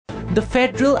The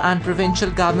federal and provincial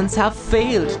governments have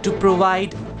failed to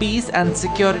provide peace and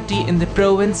security in the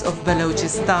province of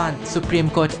Balochistan. Supreme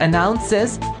Court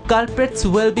announces culprits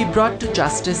will be brought to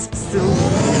justice soon.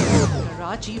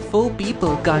 Karachi, 4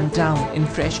 people gunned down in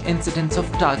fresh incidents of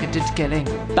targeted killing.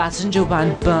 Passenger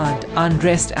van burned.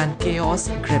 Unrest and chaos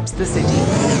grips the city.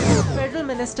 Federal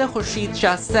Minister Khurshid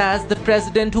Shah says the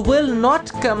president will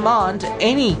not command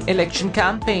any election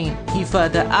campaign. He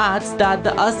further adds that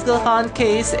the Asghar Khan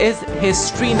case is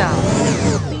history now.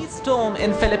 The storm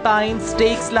in Philippines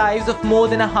takes lives of more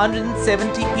than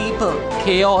 170 people.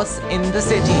 Chaos in the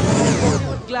city.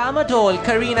 Glamour doll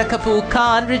Kareena Kapoor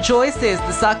Khan rejoices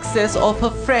the success of her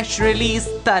fresh release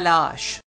Talash.